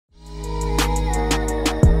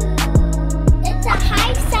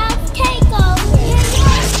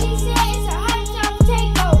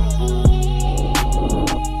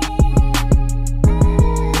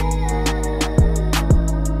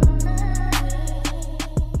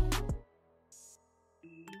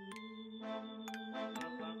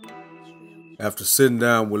After sitting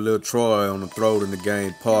down with Lil Troy on the Throat in the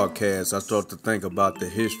Game podcast, I started to think about the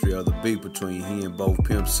history of the beef between he and both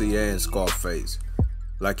Pimp C and Scarface.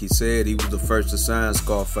 Like he said, he was the first to sign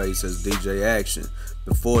Scarface as DJ Action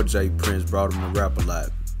before J Prince brought him to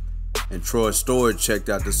Rap-A-Lot. And Troy's story checked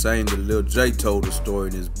out the same that Lil J told the story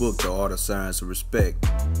in his book, The Art of Science of Respect.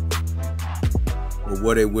 But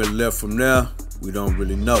where they went left from there, we don't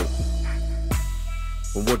really know.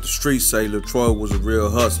 From what the streets say, Lil Troy was a real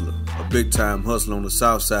hustler, a big-time hustler on the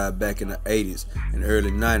South Side back in the 80s and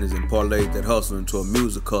early 90s, and parlayed that hustle into a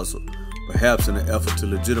music hustle, perhaps in an effort to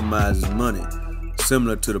legitimize his money,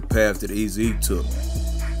 similar to the path that Eazy-E took.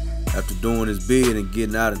 After doing his bid and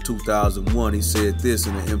getting out in 2001, he said this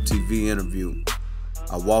in an MTV interview: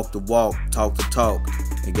 "I walked the walk, talked the talk,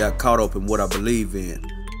 and got caught up in what I believe in.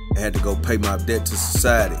 I had to go pay my debt to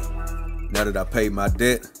society. Now that I paid my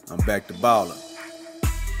debt, I'm back to ballin'."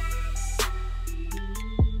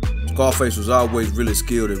 Scarface was always really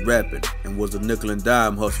skilled at rapping and was a nickel and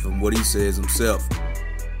dime hustler from what he says himself.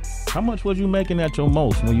 How much was you making at your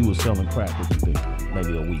most when you was selling crack, what you think?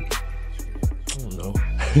 Maybe a week? I don't know.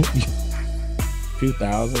 Few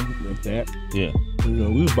thousand, if that. Yeah. You know,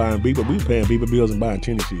 we was buying beeper, we was paying beeper bills and buying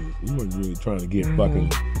tennis shoes. We weren't really trying to get fucking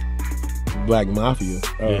black mafia.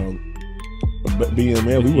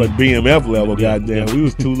 BMF, we wasn't BMF level, goddamn. We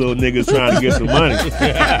was two little niggas trying to get some money.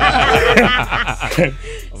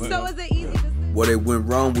 So is it easy to say? Where they went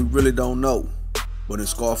wrong, we really don't know. But in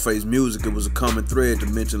Scarface music, it was a common thread to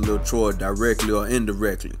mention Lil Troy directly or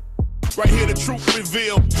indirectly. Right here the truth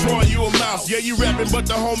reveal. Troy, you a mouse. Yeah, you rapping, but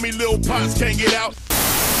the homie Lil Pops can't get out.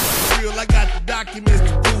 Real, I got the documents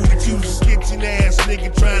to prove that you sketching ass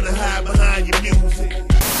nigga trying to hide behind your music.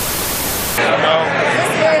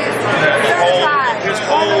 His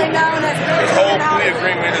whole plea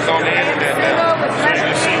agreement is on the internet now. You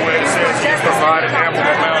can see where it says he provided ample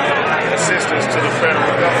amount of assistance to the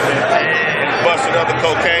federal government and busted other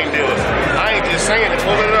cocaine dealers. I ain't just saying it.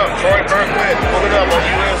 Pull it up. Troy Berkeley, pull it up on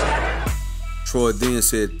US. Troy then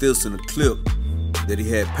said this in a clip that he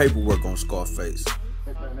had paperwork on Scarface.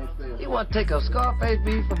 You want to take a Scarface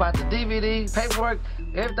beef about the DVD, paperwork,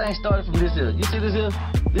 everything started from this here. You see this here?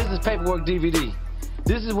 This is paperwork DVD.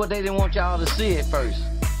 This is what they didn't want y'all to see at first.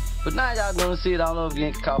 But now y'all gonna see it all over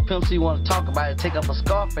again because Pimp C want to talk about it, take up a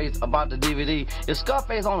Scarface about the DVD. If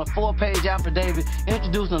Scarface on a 4-page affidavit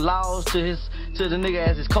introducing laws to the nigga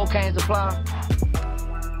as his cocaine supplier,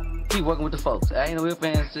 keep working with the folks. I ain't no ifs,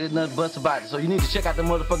 ands, said nothing but about it. So you need to check out the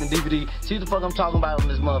motherfucking DVD. See what the fuck I'm talking about on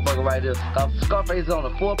this motherfucker right here. Scarface is on a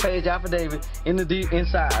 4-page affidavit in the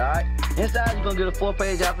inside, alright? Inside you're gonna get a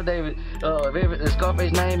 4-page affidavit of every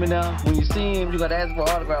Scarface name in there. When you see him, you gotta ask for an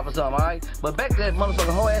autograph or something, alright? But back to that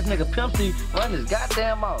motherfucking whole ass nigga Pimp C running his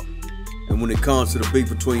goddamn mouth. And when it comes to the beef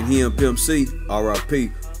between him and Pimp C, R.I.P.,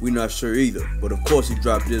 we not sure either. But of course he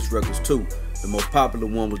dropped diss records too. The most popular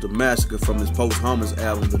one was The Massacre from his post-Hummus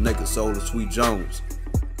album, The Naked Soul of Sweet Jones.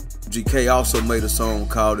 GK also made a song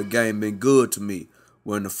called The Game Been Good to Me,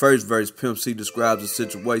 where in the first verse, Pimp C describes a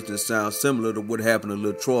situation that sounds similar to what happened to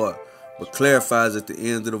Lil Troy, but clarifies at the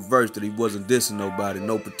end of the verse that he wasn't dissing nobody,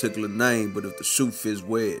 no particular name, but if the shoe fits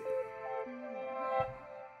wet.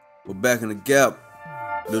 But back in the Gap,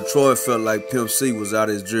 Lil Troy felt like Pimp C was out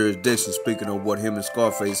of his jurisdiction, speaking of what him and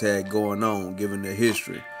Scarface had going on, given their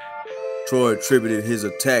history. Troy attributed his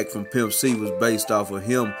attack from Pimp C was based off of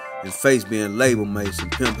him and Face being label mates and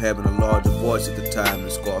Pimp having a larger voice at the time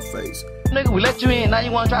than Scarface. Nigga, we let you in, now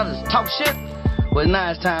you wanna try to talk shit? Well,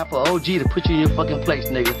 now it's time for OG to put you in your fucking place,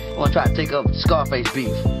 nigga. You wanna try to take up Scarface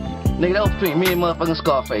beef. Nigga, that was between me and motherfucking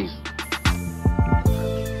Scarface.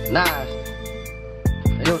 Nah,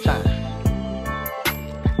 it's your time.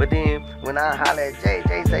 But then, when I holler at Jay,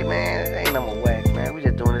 Jay say, man, it ain't no more wax, man. We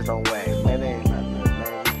just doing this on wax, man. It ain't nothing,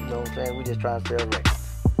 man. You know what I'm saying? We just trying to sell records.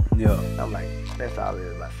 Yeah. I'm like, that's all it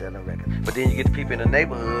is about selling records. But then you get the people in the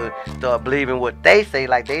neighborhood start believing what they say,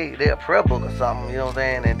 like they're a prayer book or something, you know what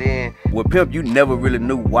I'm saying? And then with Pimp, you never really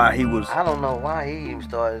knew why he was. I don't know why he even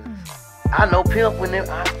started. I know Pimp when them,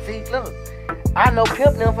 look, I know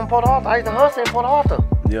Pimp them from Port Arthur. I used to hustle in Port Arthur.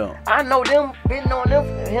 Yeah. I know them, been knowing them,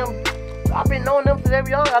 him. I've been knowing them since they were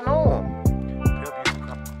young, I know him.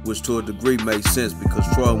 Which to a degree made sense because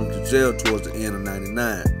Troy went to jail towards the end of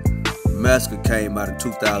 '99. The Massacre came out in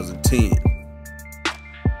 2010.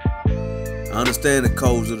 I understand the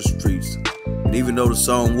codes of the streets, and even though the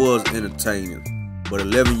song was entertaining, but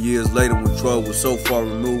 11 years later when Troy was so far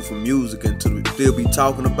removed from music and to still be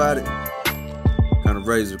talking about it, kind of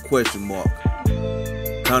raises a question mark.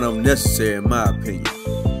 Kind of unnecessary in my opinion.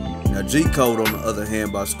 Now G-Code on the other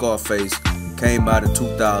hand by Scarface Came out in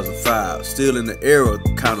 2005. Still in the era,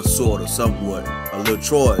 kind of, sort of, somewhat, of Lil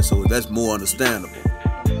Troy, so that's more understandable.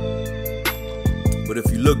 But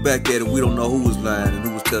if you look back at it, we don't know who was lying and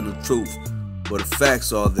who was telling the truth. But the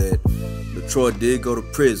facts are that Lil Troy did go to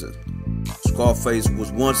prison. Scarface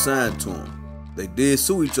was once signed to him. They did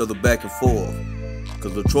sue each other back and forth,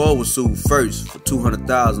 because Lil Troy was sued first for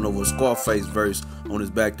 $200,000 over a Scarface verse on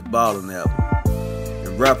his Back to Ballin' album.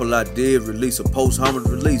 And Rap-A-Lot did release a post-homage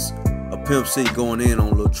release of Pimp C going in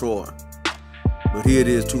on Lil Troy. But here it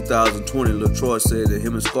is, 2020, Lil Troy said that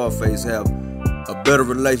him and Scarface have a better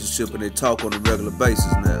relationship and they talk on a regular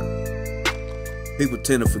basis now. People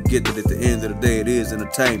tend to forget that at the end of the day, it is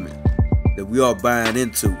entertainment that we are buying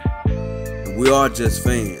into, and we are just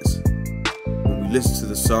fans when we listen to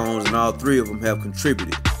the songs, and all three of them have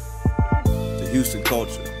contributed to Houston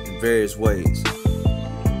culture in various ways.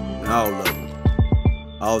 And all of them,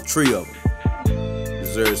 all three of them,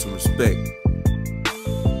 deserve some respect.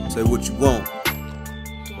 Say what you want,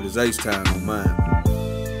 but it's H-Time on mine.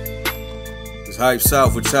 It's Hype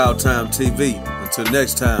South with Chowtime TV. Until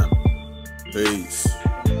next time, peace.